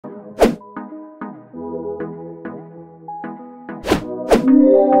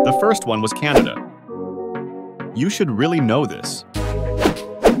The first one was Canada. You should really know this.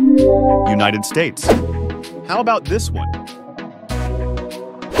 United States. How about this one?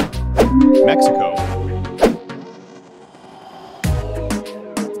 Mexico.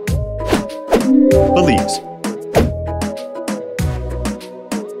 Belize.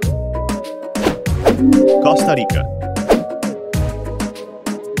 Costa Rica.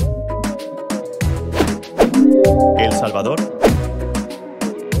 El Salvador.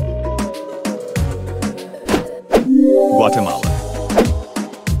 Guatemala.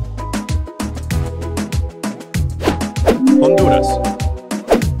 Honduras.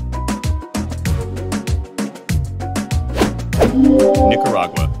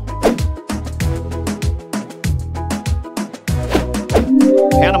 Nicaragua.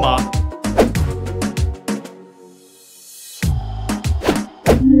 Panama.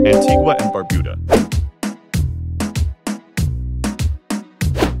 Antigua and Barbuda.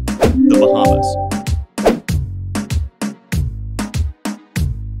 The Bahamas.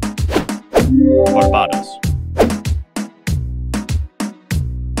 Barbados.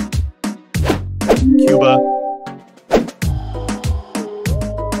 Cuba.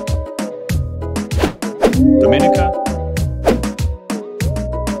 Dominica.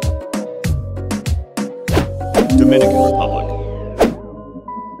 Dominican Republic.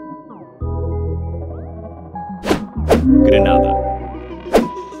 Grenada.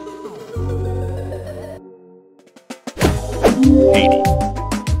 Haiti.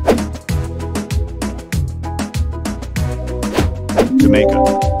 Jamaica.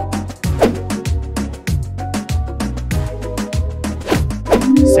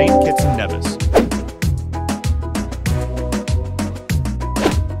 St. Kitts and Nevis.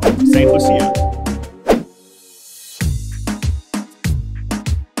 St. Lucia.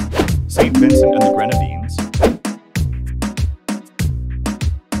 St. Vincent and the Grenadines.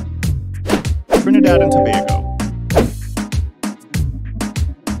 Trinidad and Tobago.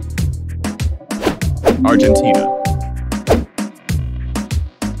 Argentina.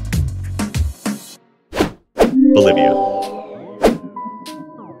 Bolivia.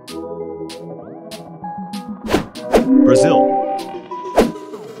 Brazil.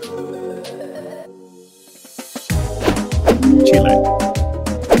 Chile.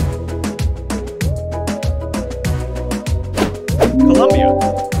 Colombia.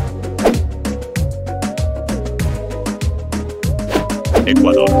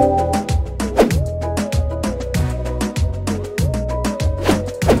 Ecuador.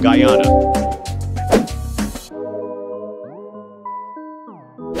 Guyana.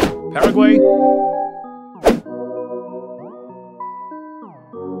 Paraguay.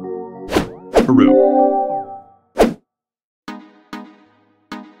 Peru.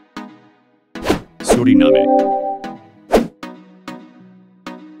 Suriname.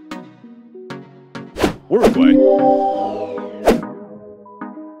 Uruguay.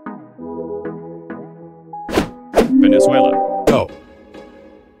 Venezuela. Go.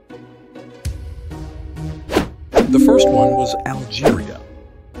 The first one was Algeria.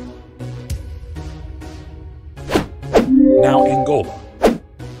 Now Angola.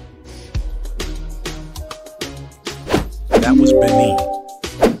 That was Benin.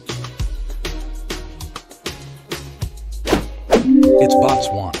 It's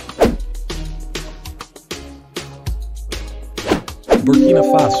Botswana. Burkina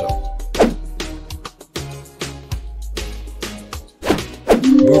Faso.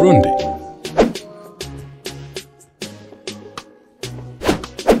 Burundi.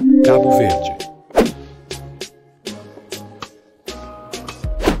 Cabo Verde.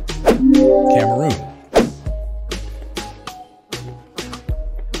 Cameroon.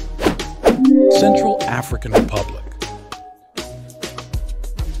 Central African Republic.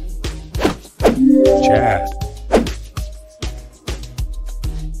 Chad.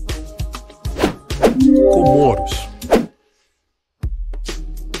 Comoros.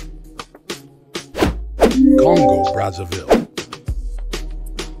 Congo, Brazzaville.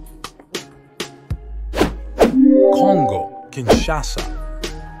 Congo, Kinshasa.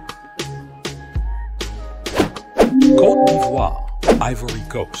 Côte d'Ivoire, Ivory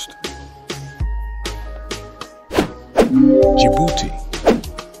Coast. Djibouti.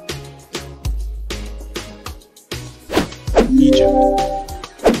 Egypt.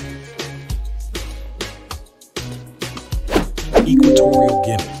 Equatorial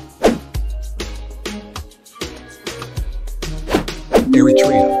Guinea.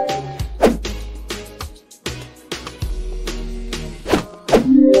 Eritrea.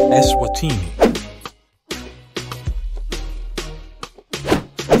 Eswatini.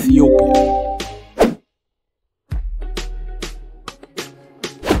 Ethiopia.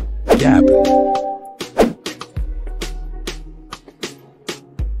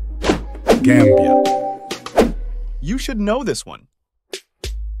 should know this one.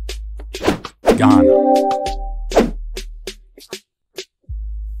 Ghana,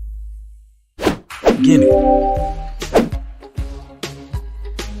 Guinea,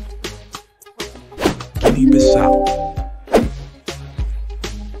 Guinea-Bissau,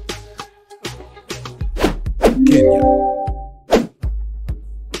 Kenya,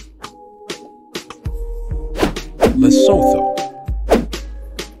 Lesotho,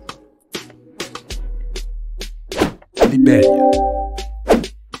 Liberia,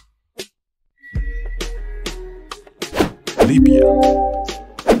 Libya,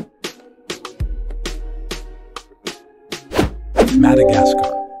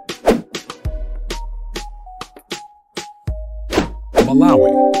 Madagascar,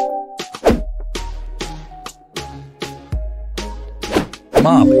 Malawi,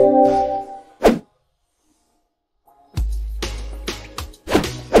 Mali,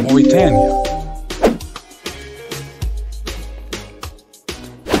 Mauritania,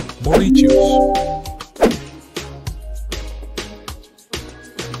 Mauritius,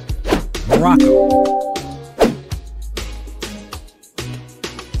 Morocco,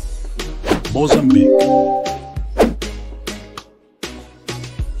 Mozambique,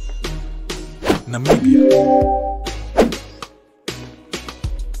 Namibia,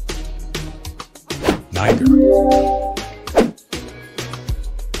 Niger,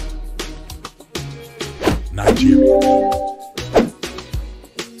 Nigeria,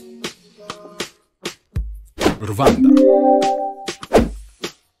 Rwanda,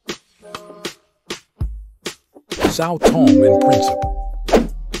 Sao Tome and Principe,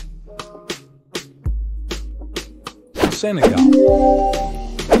 Senegal,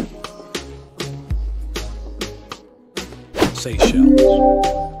 Seychelles,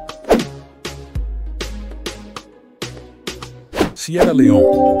 Sierra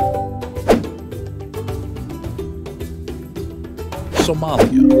Leone,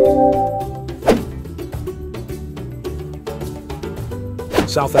 Somalia,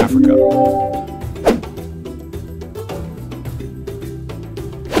 South Africa,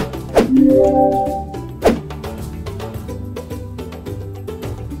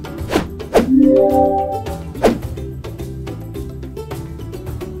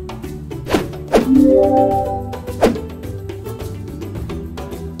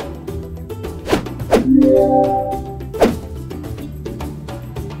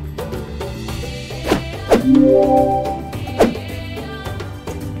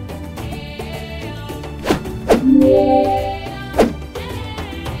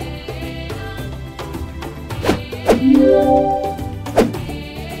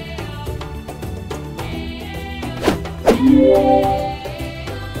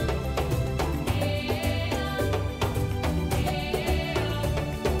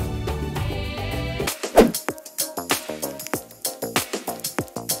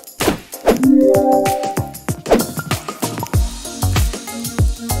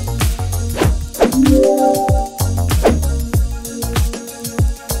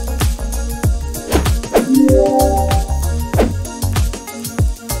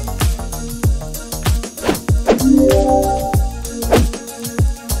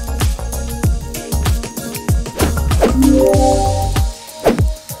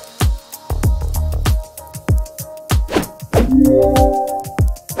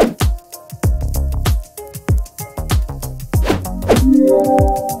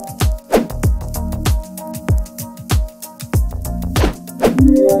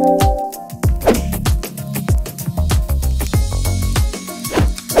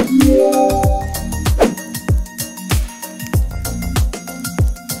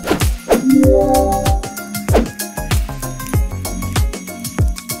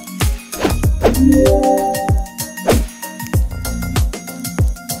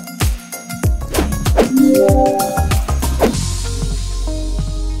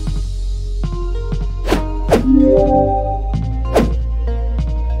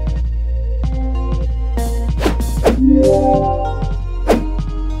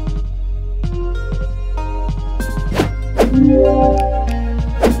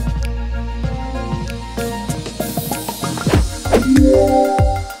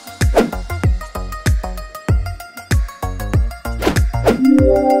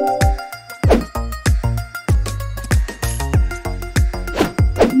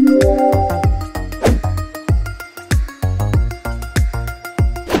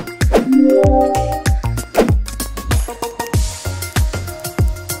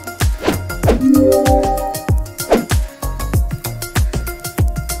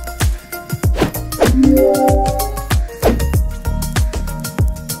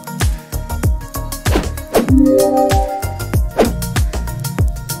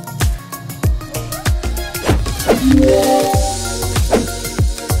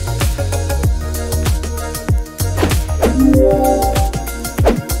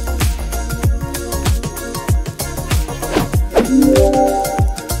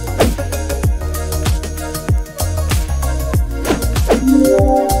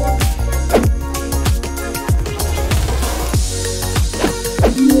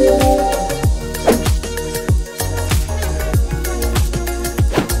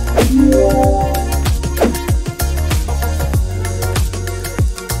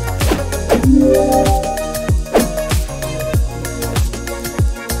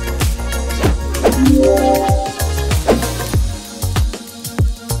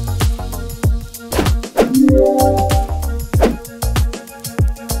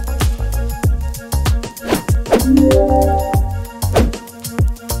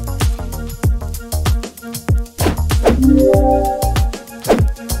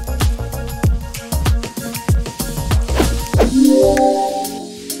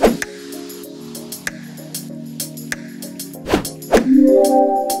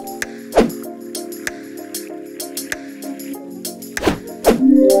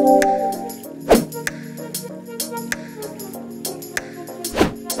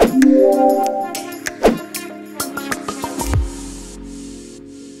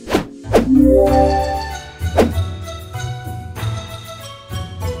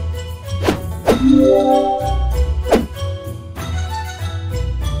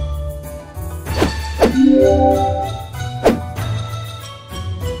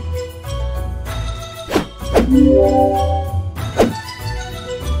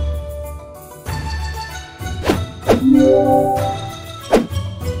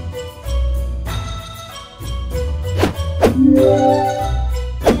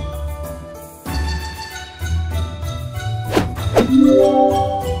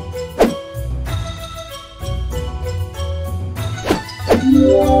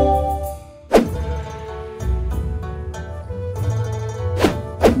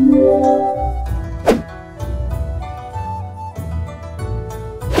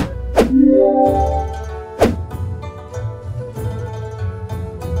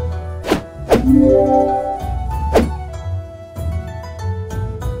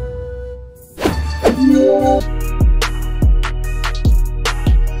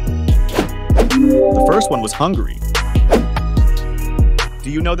 The first one was Hungary. Do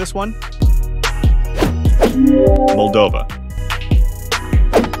you know this one? Moldova.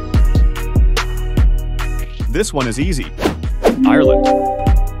 This one is easy. Ireland.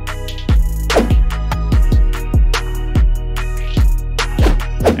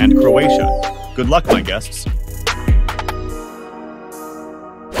 And Croatia. Good luck, my guests.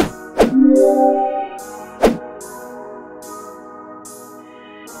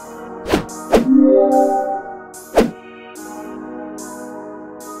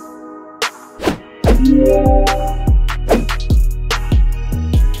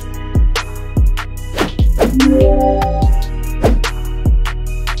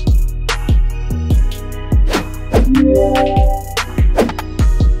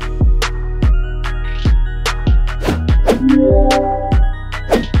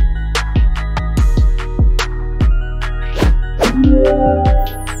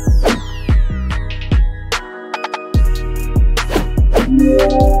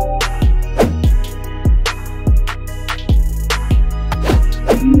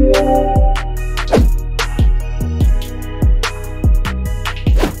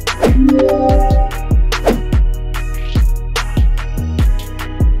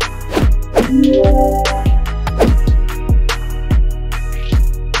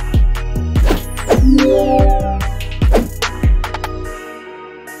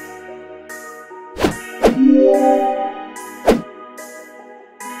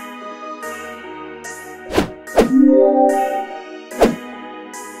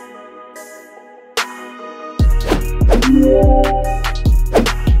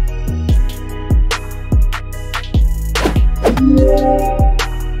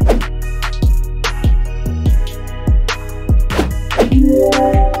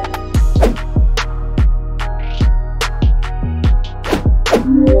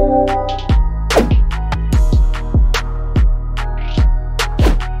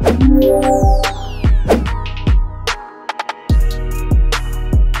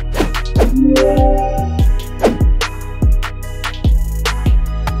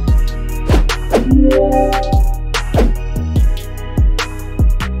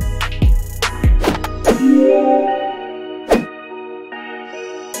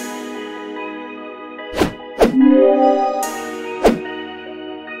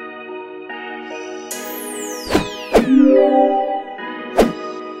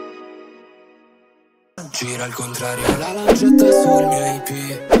 Gira al contrario la lancetta sul mio IP,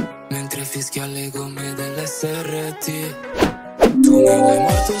 mentre fischia le gomme dell'SRT. Tu mi vuoi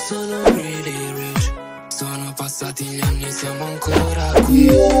morto, sono really rich. Sono passati gli anni, siamo ancora qui.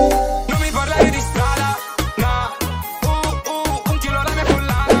 Non mi parlare di strada, no. Un tiro alla mia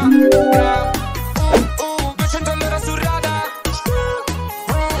collana, no. 200 all'ora su radar.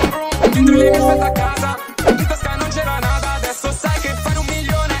 Dentro le mie aspetta a casa, in tasca non c'era nada. Adesso sai che fare 1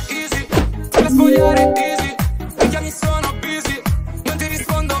 milione easy. Falla sfogliare easy. Mi chiami sono busy, non ti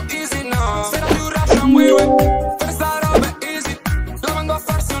rispondo easy, no. Sarà più Russian way. Fare sta roba è easy. La mando a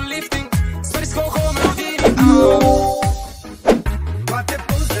farsi un lifting. Sparisco come Houdini, oh. Poate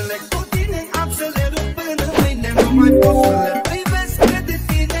poți să le continui, am să le rup până mâine. Nu mai pot să le privesc, că de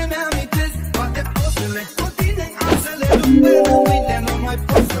tine mi-amintesc. Poate poți să le continui, am să le rup până mâine. Nu mai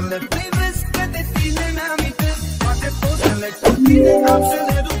pot să le privesc, că de tine mi-amintesc. Poate poți să le continui, am să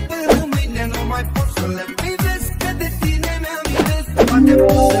le rup până mâine. Nu mai pot să le privesc, că de tine mi-amintesc. Poate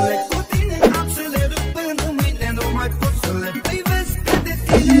poți să le continui, am să le rup până mâine. Nu mai pot să le privesc, că de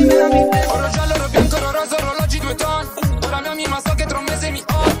tine mi-amintesc. Oro giallo, oro bianco, oro rosa, orologi 2 ton. Ora mia mima so che tra un mese mi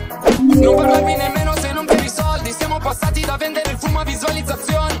ho. Non parlarmi nemmeno se non per i soldi. Siamo passati da vendere il fumo a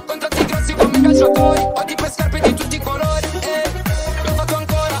visualizzazioni. Contratti grossi come i calciatori. Ho di scarpe di tutti i colori. L'ho fatto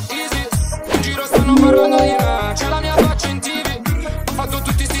ancora easy. In giro stanno parlando di me. C'è la mia faccia in TV. Ho fatto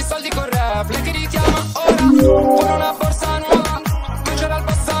tutti sti soldi con rap. Lei che richiama ora. Con una borsa nuova. Non c'era il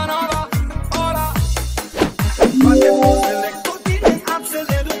passa nova. Ora. Poate poți să le continui, am să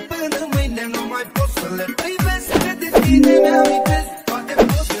le rup până mâine. Nu mai pot să le privesc, că de tine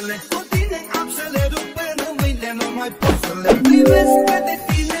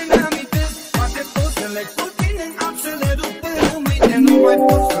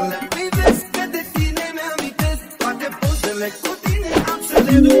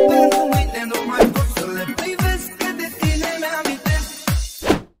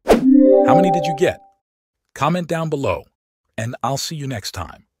Comment down below, and I'll see you next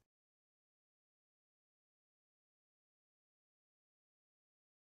time.